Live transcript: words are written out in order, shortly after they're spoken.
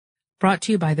Brought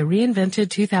to you by the reinvented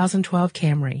 2012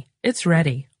 Camry. It's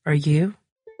ready. Are you?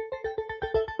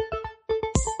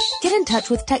 Get in touch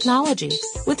with technology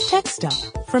with Tech Stuff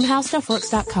from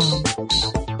HowStuffWorks.com.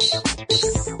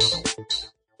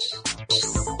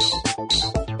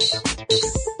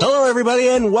 Hello, everybody,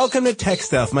 and welcome to Tech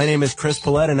Stuff. My name is Chris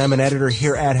Paulette, and I'm an editor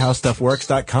here at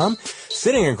HowStuffWorks.com.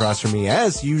 Sitting across from me,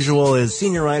 as usual, is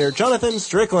senior writer Jonathan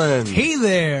Strickland. Hey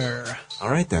there. All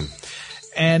right, then.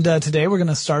 And today we're going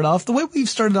to start off the way we've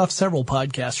started off several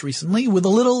podcasts recently, with a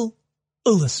little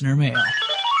listener mail.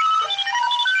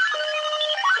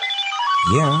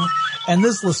 Yeah. And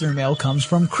this listener mail comes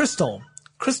from Crystal.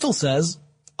 Crystal says,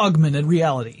 augmented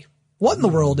reality. What in the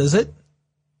world is it?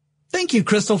 Thank you,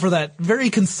 Crystal, for that very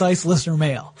concise listener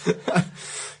mail.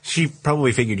 She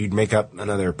probably figured you'd make up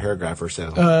another paragraph or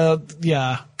so.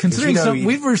 Yeah. Considering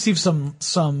we've received some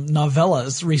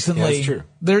novellas recently. Yeah, that's true.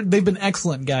 They've been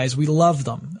excellent, guys. We love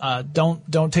them.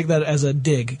 Don't take that as a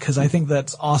dig, because I think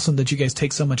that's awesome that you guys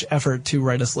take so much effort to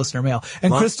write us listener mail.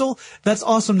 And Crystal, that's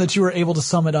awesome that you were able to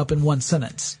sum it up in one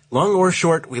sentence. Long or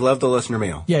short, we love the listener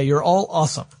mail. Yeah, you're all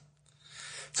awesome.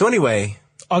 So anyway.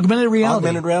 Augmented reality.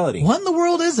 Augmented reality. What in the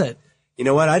world is it? You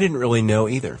know what? I didn't really know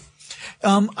either.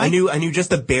 I knew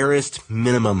just the barest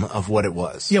minimum of what it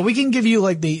was. Yeah, we can give you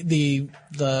like the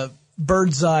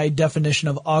bird's eye definition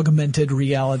of augmented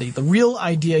reality. The real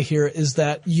idea here is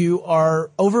that you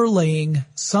are overlaying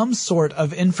some sort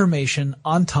of information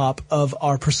on top of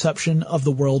our perception of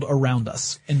the world around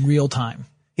us in real time.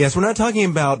 Yes, we're not talking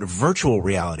about virtual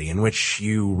reality in which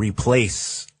you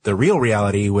replace the real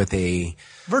reality with a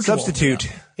virtual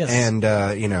substitute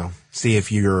and, see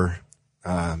if your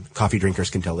coffee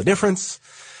drinkers can tell the difference.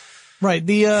 Right.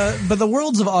 But the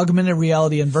worlds of augmented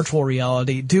reality and virtual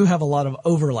reality do have a lot of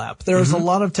overlap. There's a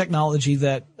lot of technology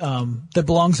that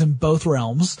belongs in both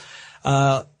realms,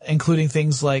 including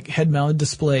things like head-mounted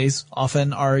displays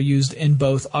often are used in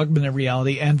both augmented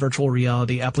reality and virtual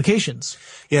reality applications.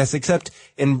 Yes, except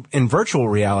in virtual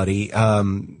reality,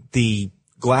 the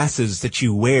glasses that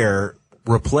you wear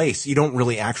you don't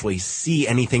really actually see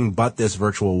anything but this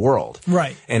virtual world.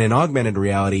 Right. And in augmented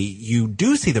reality, you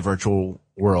do see the virtual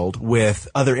world with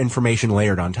other information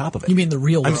layered on top of it. You mean the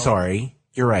real world? I'm sorry.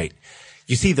 You're right.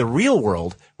 You see the real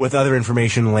world with other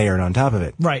information layered on top of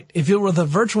it. Right. If it were the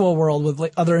virtual world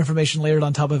with other information layered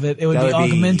on top of it, it would be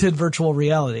augmented virtual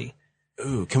reality.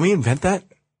 Ooh, can we invent that?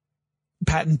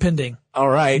 Patent pending. All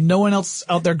right. No one else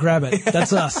out there grab it.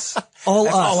 That's us. All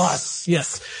us.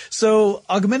 Yes. So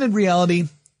augmented reality,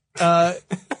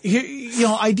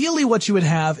 ideally what you would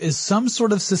have is some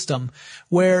sort of system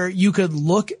where you could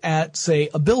look at, say,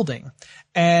 a building,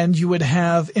 and you would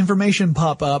have information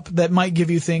pop up that might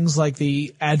give you things like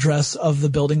the address of the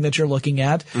building that you're looking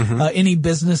at, any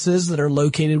businesses that are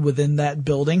located within that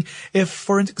building. If,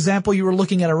 for example, you were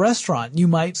looking at a restaurant, you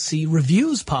might see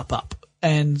reviews pop up.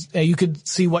 And you could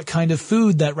see what kind of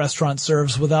food that restaurant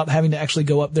serves without having to actually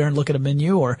go up there and look at a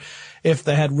menu. Or if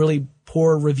they had really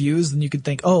poor reviews, then you could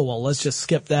think, oh, well, let's just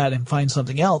skip that and find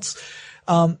something else.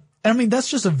 That's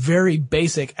just a very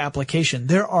basic application.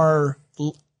 There are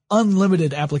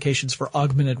unlimited applications for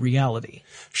augmented reality.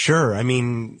 Sure.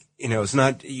 It's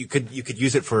not, you could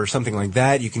use it for something like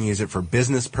that. You can use it for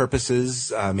business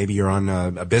purposes. Maybe you're on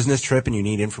a business trip and you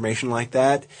need information like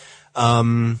that.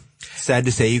 Sad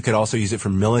to say, you could also use it for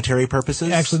military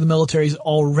purposes. Actually, the military is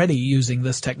already using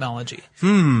this technology.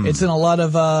 It's in a lot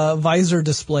of visor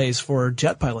displays for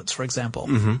jet pilots, for example,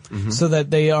 so that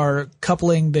they are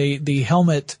coupling the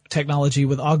helmet technology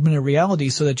with augmented reality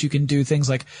so that you can do things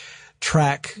like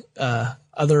track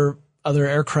other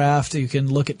aircraft. You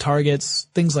can look at targets,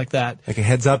 things like that. Like a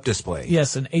heads-up display.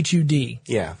 Yes, an HUD.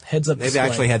 Yeah. Heads-up display.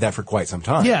 They've actually had that for quite some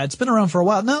time. Yeah, it's been around for a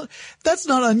while. Now, that's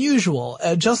not unusual.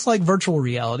 Just like virtual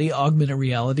reality, augmented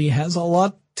reality has a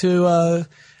lot to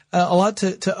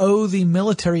owe the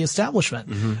military establishment.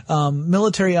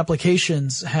 Military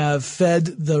applications have fed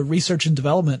the research and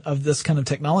development of this kind of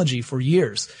technology for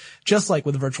years, just like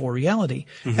with virtual reality.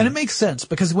 And it makes sense,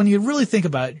 because when you really think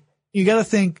about it, you got to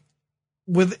think,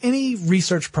 with any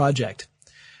research project,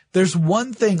 there's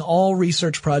one thing all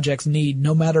research projects need,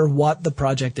 no matter what the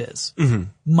project is.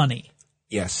 Money.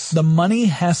 Yes. The money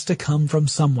has to come from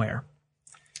somewhere.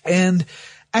 And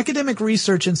academic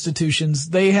research institutions,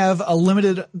 they have a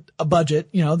limited budget.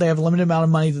 They have a limited amount of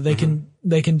money that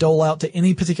they can dole out to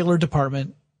any particular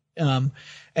department. And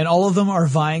all of them are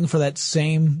vying for that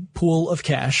same pool of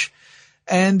cash.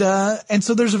 And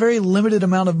so there's a very limited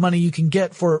amount of money you can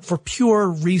get for pure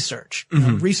research,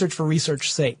 research for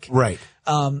research's sake. Right.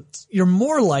 You're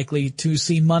more likely to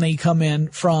see money come in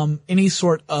from any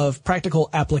sort of practical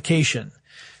application.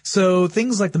 So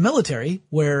things like the military,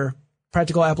 where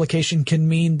practical application can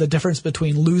mean the difference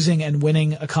between losing and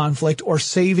winning a conflict or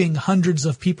saving hundreds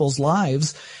of people's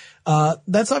lives,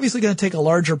 that's obviously going to take a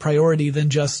larger priority than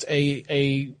just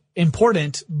a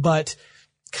important but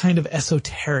kind of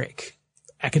esoteric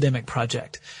academic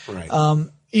project. Right.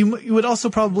 You would also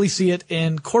probably see it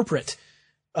in corporate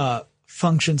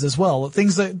functions as well.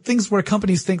 Things where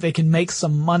companies think they can make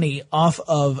some money off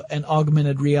of an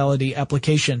augmented reality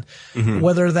application,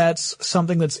 whether that's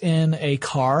something that's in a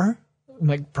car,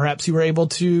 like perhaps you were able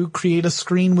to create a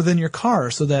screen within your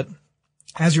car so that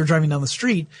as you're driving down the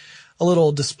street, a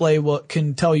little display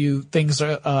can tell you things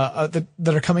that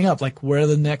are coming up, like where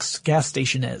the next gas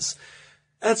station is.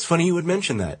 That's funny you would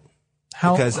mention that.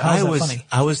 How is that funny?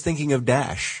 I was thinking of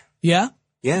Dash. Yeah?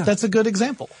 Yeah. That's a good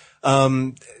example.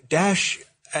 Dash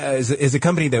is a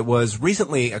company that was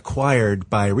recently acquired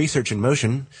by Research in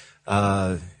Motion,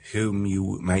 whom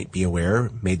you might be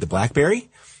aware made the BlackBerry.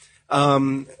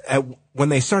 When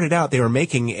they started out, they were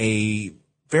making a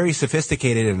very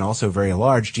sophisticated and also very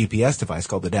large GPS device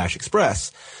called the Dash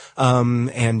Express.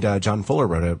 And John Fuller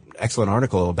wrote an excellent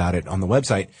article about it on the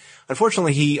website.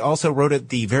 Unfortunately, he also wrote it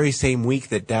the very same week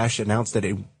that Dash announced that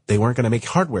they weren't going to make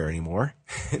hardware anymore.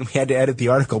 And we had to edit the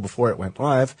article before it went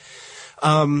live.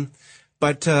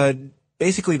 But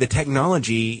basically the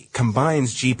technology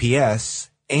combines GPS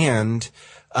and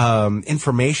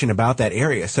information about that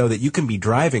area so that you can be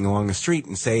driving along the street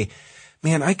and say,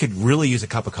 man, I could really use a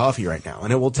cup of coffee right now.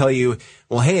 And it will tell you,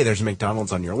 well, hey, there's a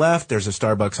McDonald's on your left, there's a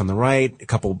Starbucks on the right, a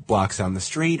couple blocks down the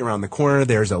street, around the corner,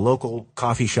 there's a local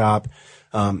coffee shop.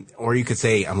 Or you could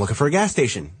say, I'm looking for a gas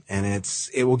station, and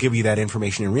it will give you that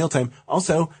information in real time.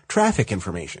 Also, traffic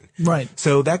information. Right.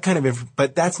 So that kind of,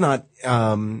 but that's not,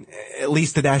 at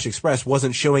least the Dash Express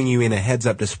wasn't showing you in a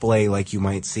heads-up display like you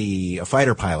might see a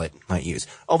fighter pilot might use.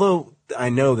 Although I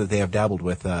know that they have dabbled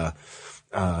with,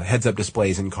 heads-up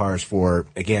displays in cars for,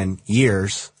 again,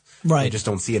 years. Right. I just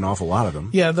don't see an awful lot of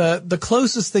them. Yeah, the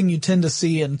closest thing you tend to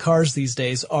see in cars these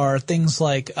days are things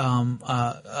like,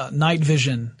 night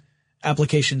vision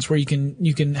applications where you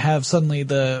can have suddenly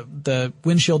the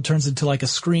windshield turns into like a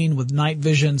screen with night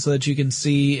vision so that you can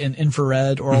see in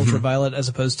infrared or ultraviolet as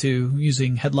opposed to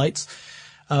using headlights,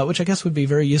 which I guess would be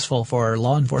very useful for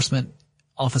law enforcement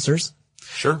officers.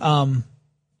 Sure.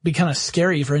 Be kind of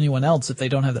scary for anyone else if they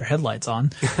don't have their headlights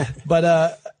on.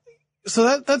 But,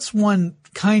 so that's one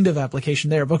kind of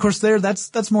application there. But of course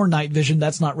that's more night vision.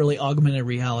 That's not really augmented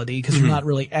reality because you're not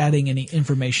really adding any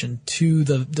information to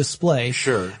the display.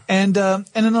 Sure. And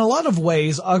in a lot of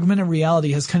ways, augmented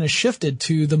reality has kind of shifted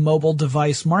to the mobile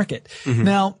device market.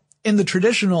 Now, in the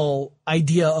traditional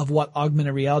idea of what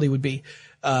augmented reality would be,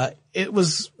 it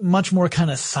was much more kind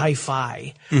of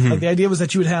sci-fi. Like the idea was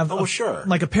that you would have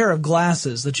like a pair of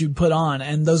glasses that you'd put on,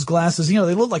 and those glasses, they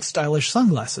look like stylish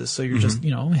sunglasses. So you're just,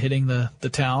 hitting the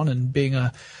town and being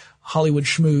a Hollywood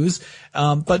schmooze.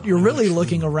 But you're really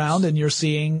looking around and you're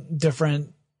seeing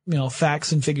different,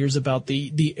 facts and figures about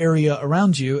the area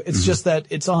around you. It's just that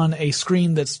it's on a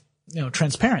screen that's,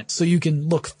 transparent. So you can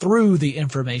look through the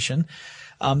information.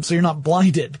 So you're not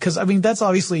blinded, because that's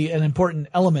obviously an important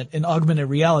element in augmented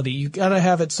reality. You gotta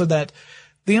have it so that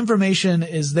the information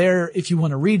is there if you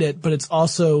want to read it, but it's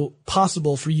also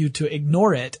possible for you to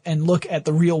ignore it and look at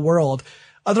the real world.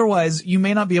 Otherwise, you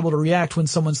may not be able to react when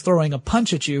someone's throwing a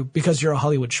punch at you because you're a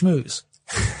Hollywood schmooze.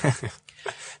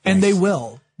 And they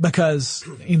will, because,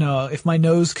 if my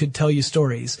nose could tell you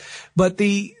stories. But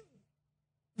the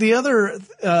other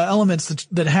elements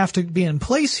that have to be in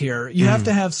place here, you have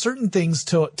to have certain things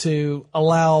to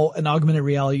allow an augmented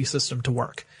reality system to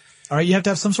work. All right, you have to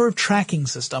have some sort of tracking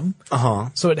system.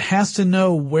 So it has to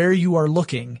know where you are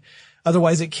looking.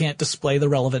 Otherwise, it can't display the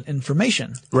relevant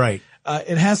information. Right.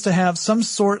 It has to have some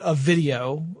sort of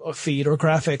video feed or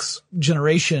graphics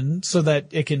generation so that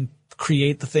it can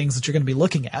create the things that you're going to be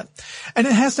looking at. And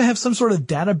it has to have some sort of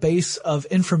database of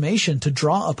information to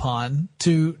draw upon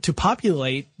to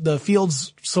populate the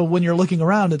fields. So when you're looking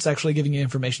around, it's actually giving you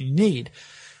information you need.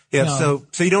 Yeah. So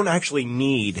you don't actually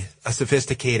need a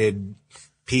sophisticated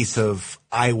piece of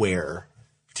eyewear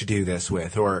to do this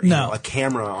with, or a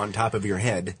camera on top of your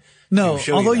head. No,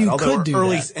 although you could do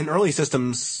that. And early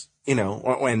systems,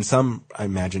 and some, I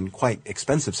imagine, quite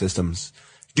expensive systems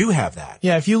do have that.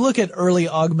 Yeah, if you look at early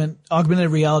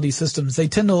augmented reality systems, they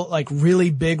tend to look like really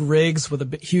big rigs with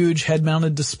a huge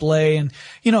head-mounted display, and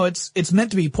it's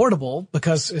meant to be portable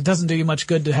because it doesn't do you much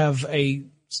good to have a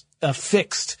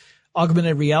fixed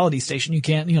augmented reality station. You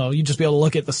can't, you just be able to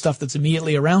look at the stuff that's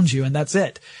immediately around you, and that's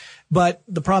it. But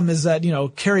the problem is that,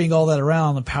 carrying all that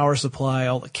around, the power supply,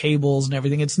 all the cables and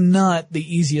everything, it's not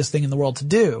the easiest thing in the world to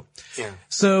do. Yeah.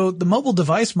 So the mobile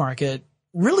device market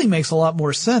really makes a lot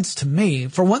more sense to me.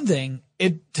 For one thing,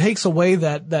 it takes away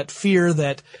that fear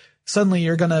that suddenly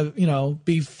you're gonna,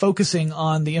 be focusing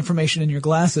on the information in your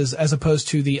glasses as opposed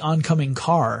to the oncoming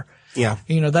car. Yeah.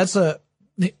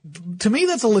 To me,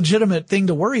 that's a legitimate thing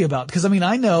to worry about. Because,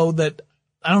 I know that,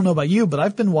 I don't know about you, but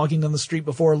I've been walking down the street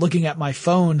before looking at my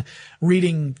phone,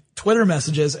 reading Twitter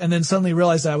messages, and then suddenly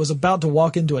realized I was about to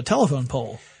walk into a telephone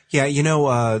pole. Yeah,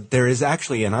 there is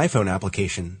actually an iPhone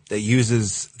application that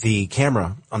uses the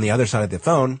camera on the other side of the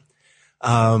phone,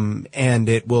 and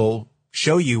it will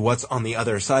show you what's on the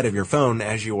other side of your phone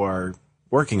as you are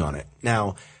working on it.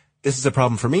 Now, this is a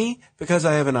problem for me because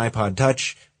I have an iPod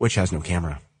Touch, which has no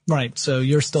camera. Right. So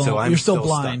you're still blind.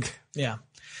 Stuck. Yeah.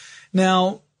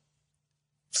 Now,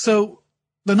 so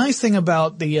the nice thing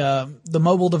about the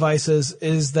mobile devices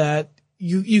is that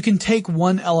you can take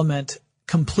one element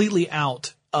completely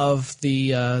out of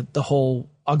the whole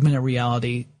augmented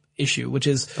reality issue, which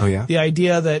is the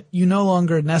idea that you no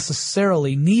longer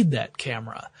necessarily need that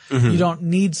camera. Mm-hmm. You don't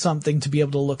need something to be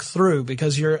able to look through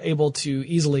because you're able to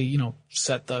easily,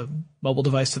 set the mobile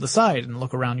device to the side and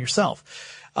look around yourself.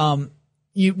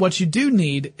 What you do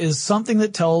need is something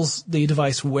that tells the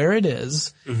device where it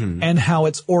is and how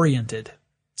it's oriented.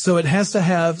 So it has to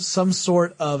have some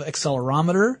sort of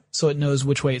accelerometer so it knows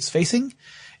which way it's facing.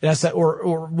 It has to,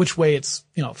 or which way it's,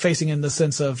 facing in the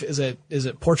sense of, is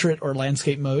it portrait or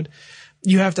landscape mode?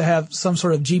 You have to have some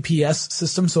sort of GPS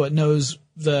system so it knows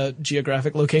the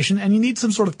geographic location, and you need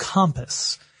some sort of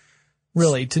compass,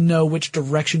 really, to know which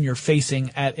direction you're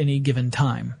facing at any given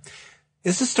time.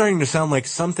 This is starting to sound like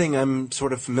something I'm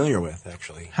sort of familiar with,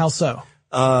 actually. How so?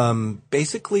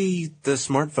 Basically the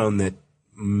smartphone that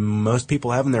most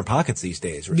people have in their pockets these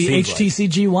days. The HTC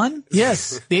G1?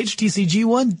 Yes, the HTC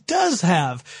G1 does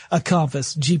have a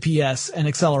compass, GPS, and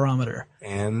accelerometer.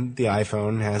 And the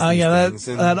iPhone has these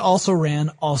things. That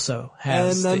also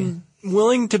has. And I'm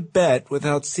willing to bet,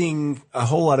 without seeing a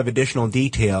whole lot of additional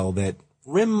detail, that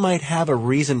RIM might have a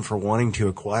reason for wanting to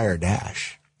acquire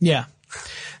Dash. Yeah.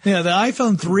 Yeah, the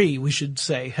iPhone 3, we should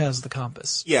say, has the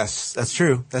compass. Yes, that's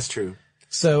true.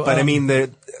 So, but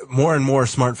more and more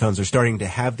smartphones are starting to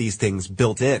have these things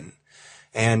built in.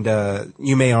 And,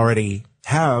 you may already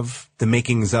have the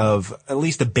makings of at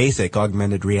least a basic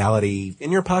augmented reality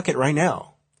in your pocket right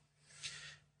now.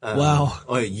 Wow.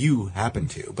 Well, you happen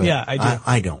to, but yeah, I do.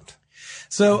 I don't.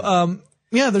 So,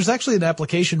 there's actually an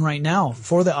application right now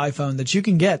for the iPhone that you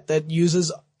can get that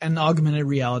uses an augmented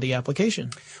reality application.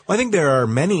 Well, I think there are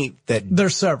many that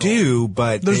there's several. Do,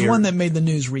 but there's one that made the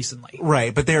news recently.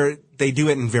 Right, but they do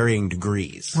it in varying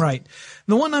degrees. Right.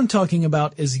 The one I'm talking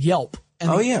about is Yelp. And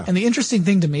And the interesting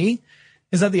thing to me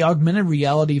is that the augmented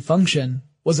reality function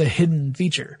was a hidden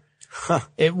feature. Huh.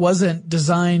 It wasn't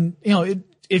designed,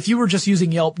 if you were just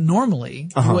using Yelp normally,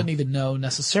 you wouldn't even know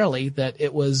necessarily that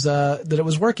it was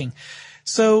working.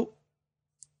 So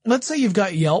let's say you've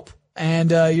got Yelp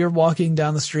and you're walking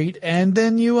down the street and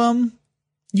then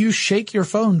you shake your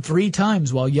phone 3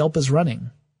 times while Yelp is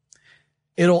running.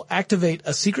 It'll activate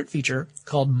a secret feature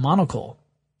called Monocle.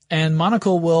 And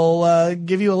Monocle will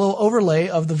give you a little overlay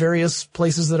of the various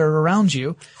places that are around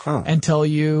you and tell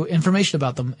you information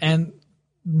about them. And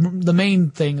the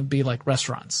main thing would be like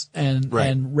restaurants and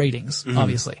ratings,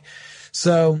 obviously.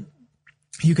 So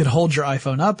you could hold your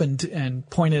iPhone up and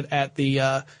point it at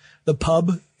the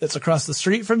pub that's across the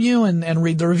street from you and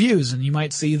read the reviews. And you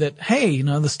might see that, hey,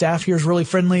 the staff here is really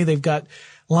friendly. They've got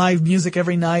live music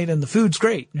every night and the food's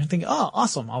great. And you're thinking, oh,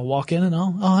 awesome. I'll walk in and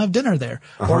I'll have dinner there.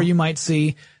 Or you might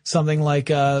see something like,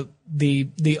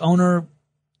 the owner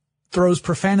throws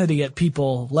profanity at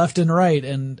people left and right,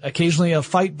 and occasionally a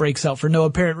fight breaks out for no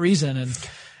apparent reason.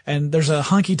 And there's a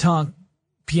honky tonk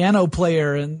piano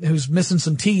player who's missing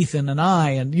some teeth and an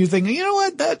eye. And you think, you know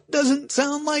what? That doesn't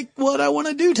sound like what I want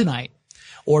to do tonight.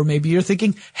 Or maybe you're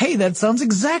thinking, hey, that sounds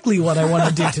exactly what I want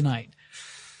to do tonight.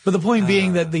 But the point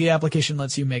being that the application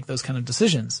lets you make those kind of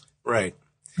decisions. Right.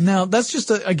 Now, that's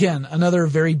just, again, another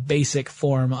very basic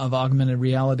form of augmented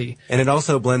reality. And it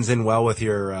also blends in well with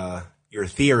your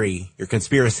theory, your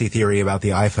conspiracy theory about the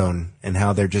iPhone and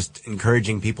how they're just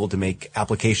encouraging people to make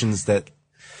applications that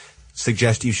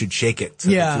suggest you should shake it. So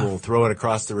that you will throw it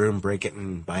across the room, break it,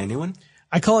 and buy a new one.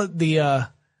 I call it the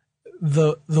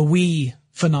Wii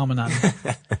phenomenon.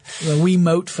 The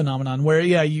Wiimote phenomenon, where,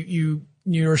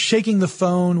 you're shaking the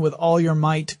phone with all your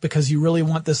might because you really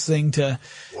want this thing to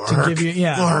give you,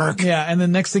 work. Yeah. And the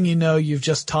next thing you know, you've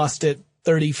just tossed it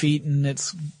 30 feet and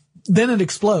then it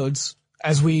explodes,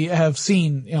 as we have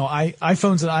seen.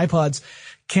 iPhones and iPods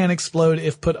can explode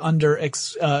if put under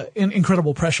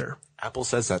incredible pressure. Apple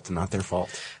says that's not their fault.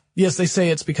 Yes, they say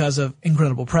it's because of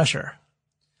incredible pressure.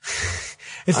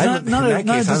 It's not in that a case,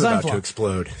 I'm design about flaw. to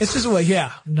explode. It's just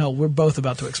we're both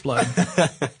about to explode.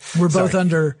 We're both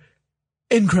under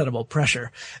incredible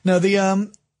pressure. No,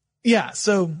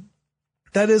 so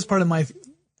that is part of my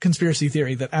conspiracy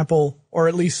theory that Apple, or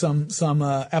at least some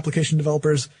application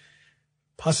developers,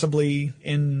 possibly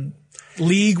in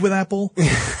league with Apple,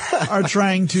 are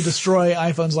trying to destroy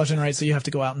iPhones left and right, so you have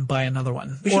to go out and buy another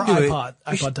one. Or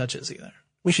iPod Touches either.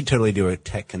 We should totally do a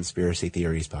tech conspiracy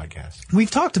theories podcast. We've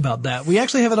talked about that. We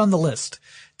actually have it on the list.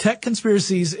 Tech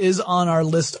conspiracies is on our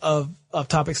list of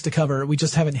topics to cover. We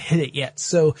just haven't hit it yet.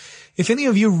 So if any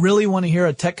of you really want to hear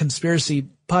a tech conspiracy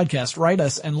podcast, write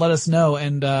us and let us know,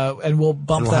 and we'll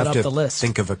bump that up the list.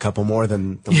 Think of a couple more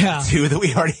than the two that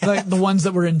we already have. Like the ones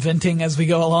that we're inventing as we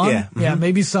go along. Yeah. Mm-hmm. Yeah,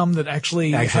 maybe some that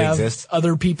actually have exist.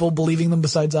 other people believing them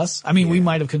besides us. I mean, we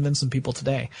might have convinced some people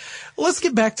today. Let's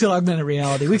get back to augmented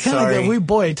reality. We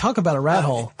talk about a rat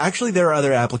hole. Actually, there are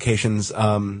other applications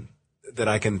that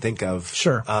I can think of.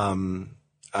 Sure.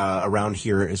 Around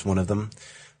here is one of them.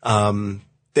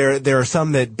 There are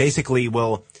some that basically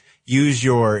will use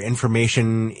your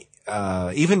information.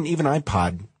 Even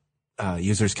iPod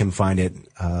users can find it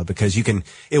because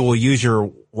it will use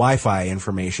your Wi-Fi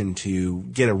information to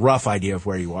get a rough idea of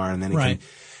where you are, and then it can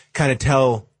kind of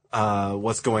tell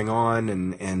what's going on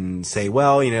and say,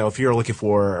 well, if you're looking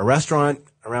for a restaurant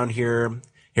around here,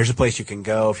 here's a place you can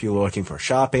go. If you're looking for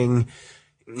shopping,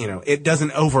 it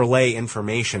doesn't overlay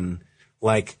information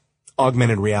like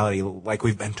augmented reality, like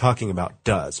we've been talking about,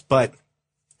 does. But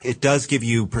it does give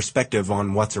you perspective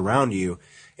on what's around you,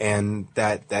 and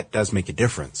that does make a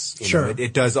difference.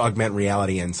 It does augment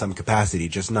reality in some capacity,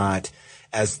 just not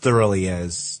as thoroughly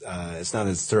as it's not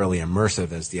as thoroughly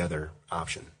immersive as the other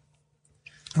option.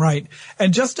 Right.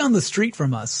 And just down the street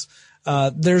from us,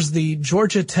 there's the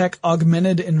Georgia Tech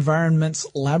Augmented Environments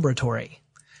Laboratory.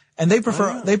 And they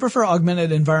prefer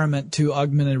augmented environment to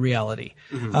augmented reality.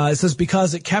 Mm-hmm. It says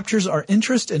because it captures our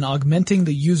interest in augmenting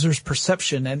the user's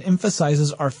perception and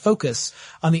emphasizes our focus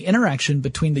on the interaction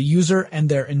between the user and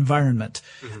their environment.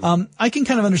 Mm-hmm. I can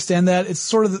kind of understand that. It's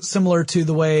sort of similar to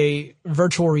the way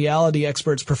virtual reality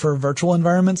experts prefer virtual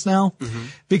environments now. Mm-hmm.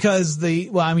 Because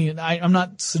I'm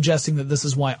not suggesting that this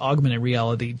is why augmented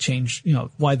reality changed,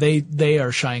 why they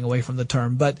are shying away from the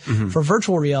term. But for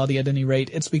virtual reality, at any rate,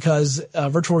 it's because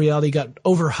virtual reality got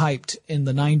overhyped in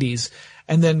the 90s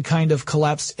and then kind of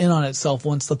collapsed in on itself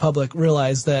once the public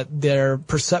realized that their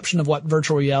perception of what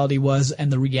virtual reality was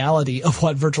and the reality of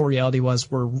what virtual reality was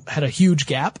had a huge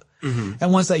gap. Mm-hmm.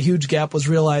 And once that huge gap was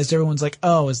realized, everyone's like,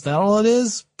 oh, is that all it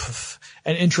is? Poof.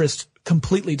 And interest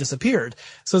completely disappeared.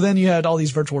 So then you had all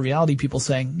these virtual reality people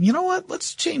saying, you know what,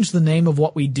 let's change the name of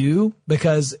what we do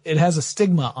because it has a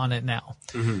stigma on it now.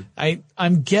 Mm-hmm.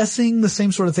 I'm guessing the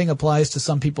same sort of thing applies to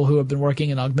some people who have been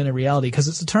working in augmented reality because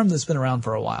it's a term that's been around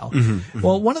for a while. Mm-hmm. Mm-hmm.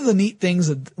 Well, one of the neat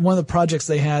things one of the projects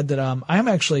they had that I'm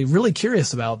actually really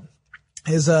curious about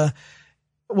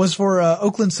was for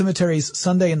Oakland Cemetery's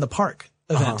Sunday in the Park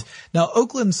event. Uh-huh. Now,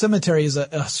 Oakland Cemetery is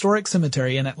a historic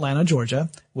cemetery in Atlanta, Georgia,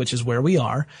 which is where we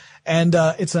are. And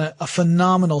it's a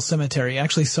phenomenal cemetery. It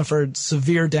actually suffered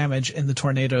severe damage in the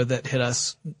tornado that hit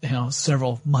us,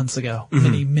 several months ago,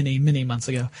 many months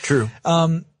ago. True.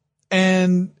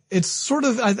 And it's sort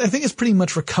of, I think it's pretty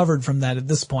much recovered from that at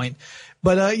this point.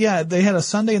 But they had a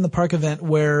Sunday in the Park event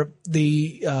where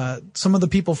some of the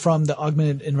people from the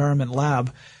Augmented Environment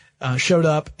Lab showed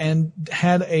up and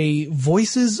had a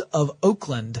Voices of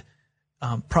Oakland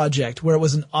project where it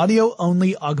was an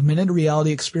audio-only augmented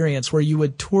reality experience where you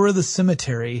would tour the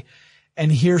cemetery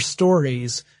and hear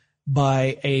stories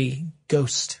by a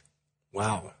ghost.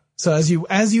 Wow. So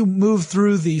as you move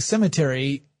through the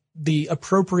cemetery, the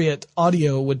appropriate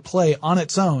audio would play on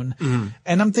its own. Mm-hmm.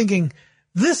 And I'm thinking,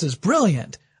 this is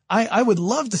brilliant. I would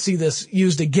love to see this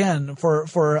used again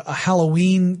for a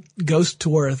Halloween ghost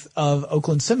tour of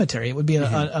Oakland Cemetery. It would be an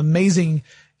amazing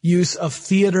use of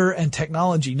theater and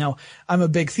technology. Now, I'm a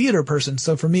big theater person,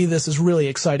 so for me this is really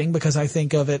exciting because I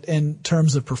think of it in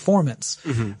terms of performance.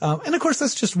 Mm-hmm. And of course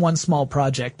that's just one small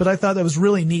project, but I thought that was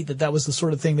really neat that was the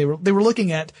sort of thing they were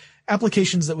looking at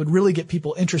applications that would really get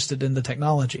people interested in the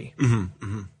technology. Mm-hmm.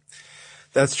 Mm-hmm.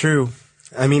 That's true.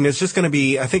 I mean, it's just going to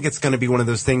be, I think it's going to be one of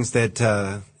those things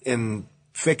that, in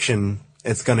fiction,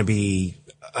 it's going to be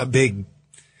a big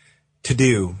to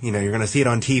do. You're going to see it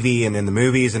on TV and in the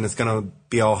movies and it's going to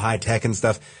be all high tech and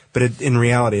stuff. But in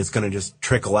reality, it's going to just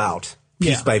trickle out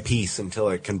piece by piece until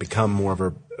it can become more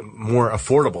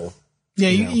affordable. Yeah.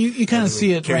 You kind of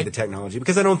see it. Carry the technology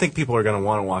because I don't think people are going to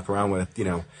want to walk around with,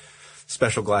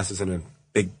 special glasses and a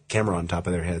big camera on top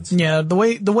of their heads. Yeah, the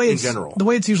way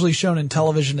it's usually shown in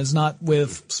television is not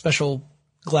with special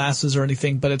glasses or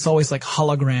anything, but it's always like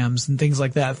holograms and things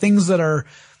like that. Things that are,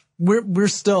 we're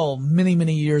still many,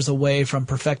 many years away from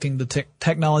perfecting the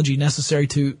technology necessary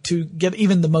to get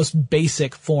even the most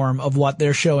basic form of what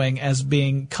they're showing as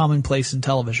being commonplace in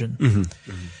television. Mm-hmm.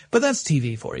 Mm-hmm. But that's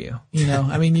TV for you. You know,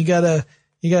 I mean, you gotta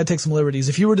take some liberties.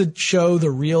 If you were to show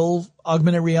the real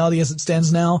augmented reality as it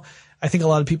stands now, I think a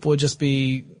lot of people would just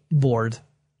be bored.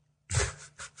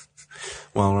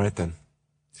 Well, all right then.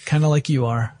 Kind of like you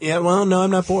are. Yeah, well, no,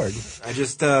 I'm not bored. I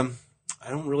just, I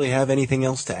don't really have anything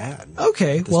else to add.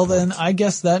 Okay, well then I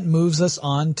guess that moves us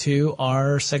on to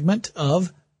our segment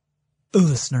of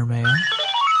listener mail.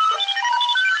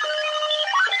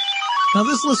 Now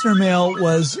this listener mail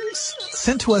was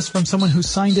sent to us from someone who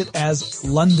signed it as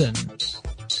London.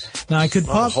 Now I could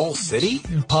the whole city?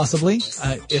 Possibly.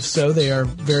 If so, they are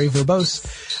very verbose.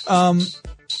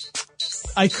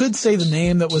 I could say the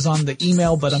name that was on the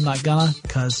email, but I'm not gonna,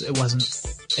 because it wasn't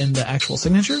in the actual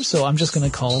signature, so I'm just gonna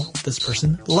call this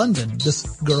person London. This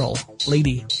girl,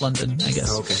 Lady London, I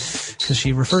guess. Okay. Because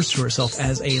she refers to herself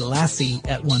as a lassie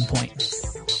at one point.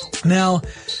 Now,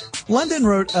 London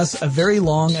wrote us a very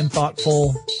long and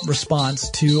thoughtful response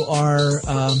to our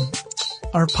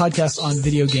podcast on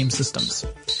video game systems.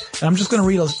 And I'm just gonna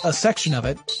read a section of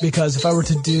it, because if I were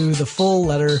to do the full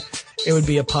letter, it would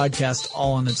be a podcast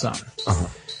all on its own. Uh-huh.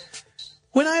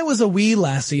 When I was a wee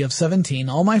lassie of 17,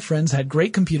 all my friends had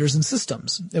great computers and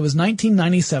systems. It was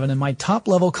 1997 and my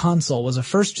top-level console was a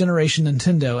first-generation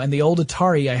Nintendo and the old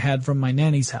Atari I had from my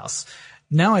nanny's house.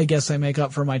 Now I guess I make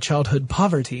up for my childhood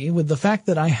poverty with the fact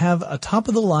that I have a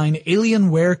top-of-the-line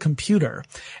Alienware computer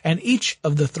and each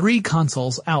of the 3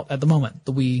 consoles out at the moment,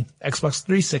 the Wii, Xbox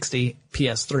 360,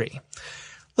 PS3.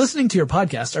 Listening to your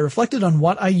podcast, I reflected on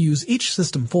what I use each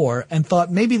system for and thought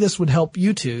maybe this would help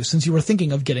you too since you were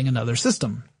thinking of getting another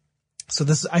system. So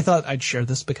I thought I'd share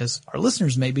this because our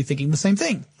listeners may be thinking the same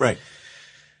thing. Right.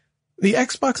 The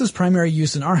Xbox's primary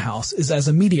use in our house is as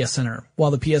a media center. While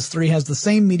the PS3 has the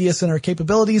same media center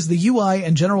capabilities, the UI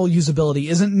and general usability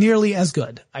isn't nearly as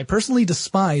good. I personally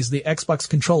despise the Xbox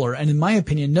controller, and in my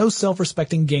opinion, no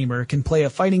self-respecting gamer can play a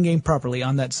fighting game properly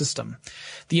on that system.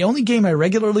 The only game I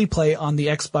regularly play on the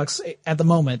Xbox at the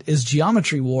moment is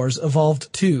Geometry Wars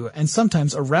Evolved 2, and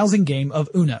sometimes a rousing game of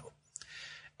Uno.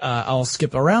 I'll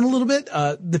skip around a little bit.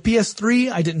 The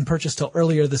PS3 I didn't purchase till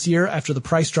earlier this year after the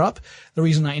price drop. The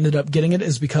reason I ended up getting it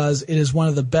is because it is one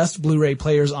of the best Blu-ray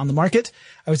players on the market.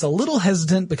 I was a little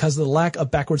hesitant because of the lack of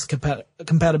backwards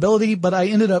compatibility, but I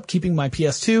ended up keeping my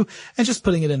PS2 and just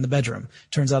putting it in the bedroom.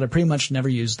 Turns out I pretty much never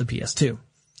used the PS2.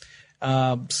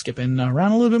 Skipping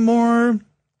around a little bit more.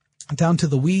 Down to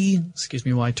the Wii. Excuse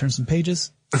me while I turn some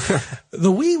pages.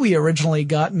 The Wii we originally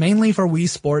got mainly for Wii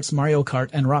Sports, Mario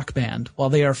Kart, and Rock Band. While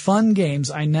they are fun games,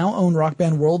 I now own Rock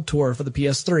Band World Tour for the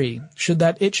PS3. Should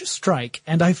that itch strike,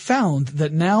 and I found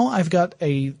that now I've got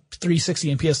a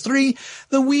 360 and PS3,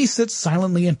 the Wii sits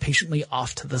silently and patiently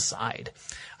off to the side.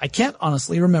 I can't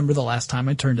honestly remember the last time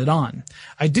I turned it on.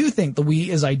 I do think the Wii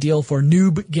is ideal for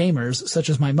noob gamers such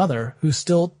as my mother, who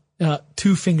still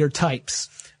two-finger types.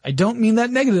 I don't mean that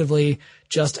negatively,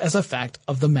 just as a fact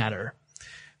of the matter.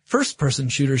 First-person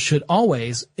shooters should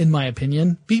always, in my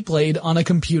opinion, be played on a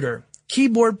computer.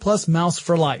 Keyboard plus mouse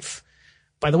for life.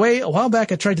 By the way, a while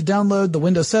back I tried to download the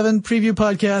Windows 7 preview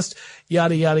podcast,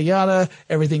 yada yada yada,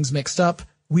 everything's mixed up.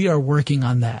 We are working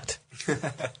on that.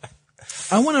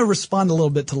 I want to respond a little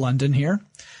bit to London here.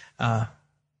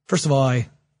 First of all, I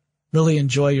really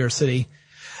enjoy your city.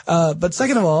 But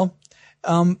second of all,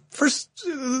 first,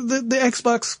 the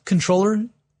Xbox controller,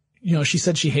 you know, she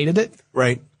said she hated it.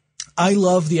 Right. I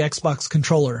love the Xbox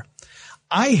controller.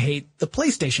 I hate the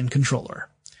PlayStation controller.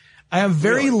 I have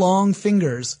very long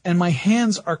fingers and my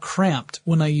hands are cramped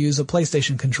when I use a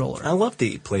PlayStation controller. I love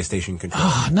the PlayStation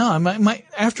controller. No,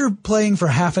 after playing for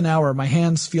half an hour, my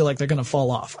hands feel like they're going to fall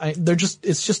off.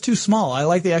 It's just too small. I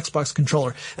like the Xbox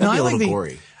controller. That'd be a little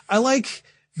gory. I like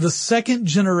the second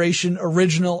generation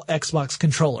original Xbox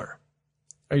controller.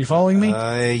 Are you following me?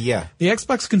 Yeah. The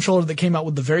Xbox controller that came out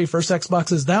with the very first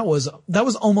Xboxes, that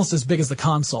was almost as big as the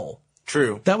console.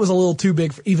 True. That was a little too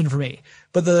big even for me.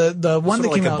 But the one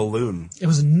that came out, like a balloon. It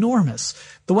was enormous.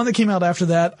 The one that came out after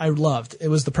that, I loved. It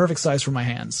was the perfect size for my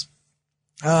hands.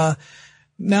 Now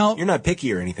you're not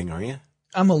picky or anything, are you?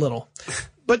 I'm a little.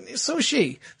 But so is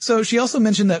she. So she also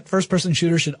mentioned that first-person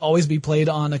shooters should always be played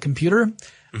on a computer.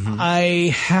 Mm-hmm.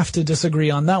 I have to disagree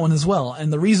on that one as well.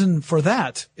 And the reason for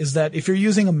that is that if you're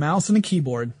using a mouse and a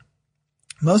keyboard,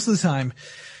 most of the time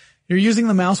you're using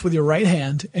the mouse with your right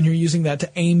hand and you're using that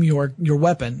to aim your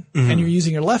weapon, mm-hmm. and you're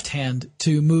using your left hand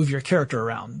to move your character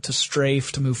around, to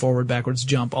strafe, to move forward, backwards,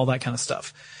 jump, all that kind of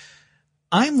stuff.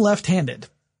 I'm left-handed.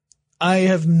 I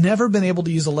have never been able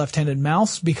to use a left-handed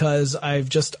mouse because I've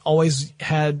just always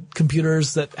had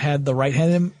computers that had the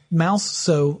right-handed mouse,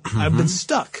 so I've been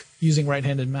stuck using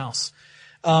right-handed mouse.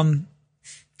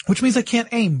 Which means I can't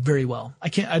aim very well.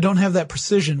 I don't have that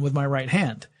precision with my right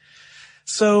hand.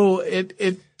 So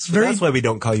it's very. That's why we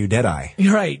don't call you Deadeye.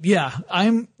 You're right. Yeah.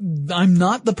 I'm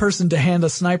not the person to hand a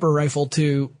sniper rifle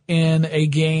to in a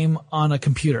game on a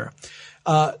computer.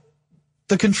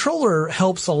 The controller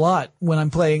helps a lot when I'm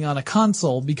playing on a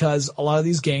console because a lot of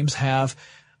these games have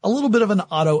a little bit of an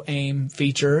auto aim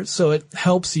feature, so it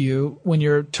helps you when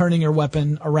you're turning your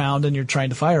weapon around and you're trying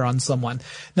to fire on someone.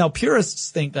 Now, purists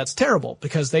think that's terrible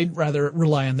because they'd rather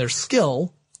rely on their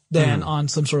skill than on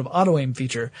some sort of auto aim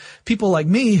feature. People like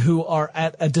me who are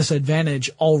at a disadvantage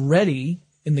already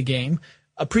in the game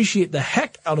appreciate the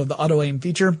heck out of the auto aim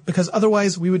feature because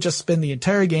otherwise we would just spend the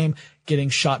entire game getting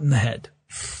shot in the head.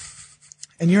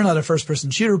 And you're not a first-person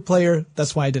shooter player.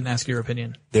 That's why I didn't ask your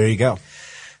opinion. There you go.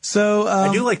 So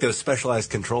I do like those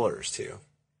specialized controllers too.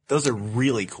 Those are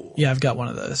really cool. Yeah, I've got one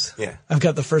of those. Yeah. I've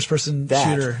got the first-person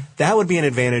shooter. That would be an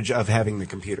advantage of having the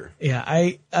computer. Yeah,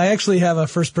 I actually have a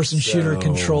first-person shooter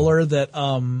controller that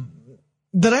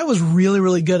I was really,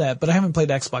 really good at, but I haven't played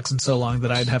Xbox in so long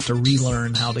that I'd have to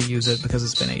relearn how to use it because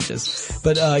it's been ages.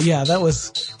 But yeah,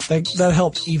 that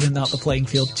helped even out the playing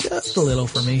field just a little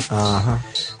for me. Uh-huh.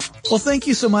 Well, thank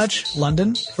you so much,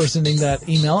 London, for sending that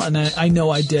email. And I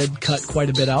know I did cut quite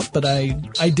a bit out, but I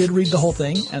did read the whole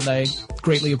thing, and I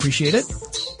greatly appreciate it.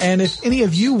 And if any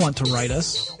of you want to write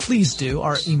us, please do.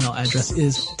 Our email address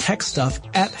is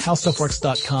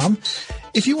techstuff@howstuffworks.com.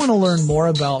 If you want to learn more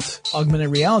about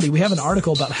augmented reality, we have an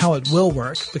article about how it will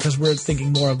work because we're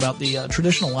thinking more about the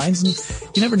traditional lines, and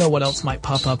you never know what else might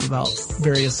pop up about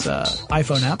various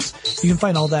iPhone apps. You can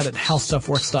find all that at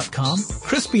howstuffworks.com.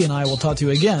 Crispy and I will talk to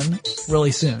you again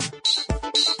really soon.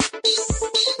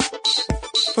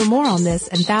 For more on this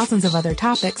and thousands of other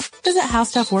topics, visit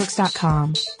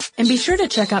howstuffworks.com. And be sure to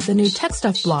check out the new Tech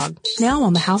Stuff blog, now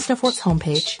on the How Stuff Works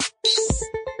homepage.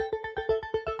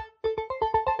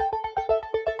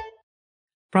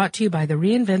 Brought to you by the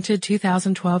reinvented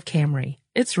 2012 Camry.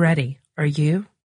 It's ready. Are you?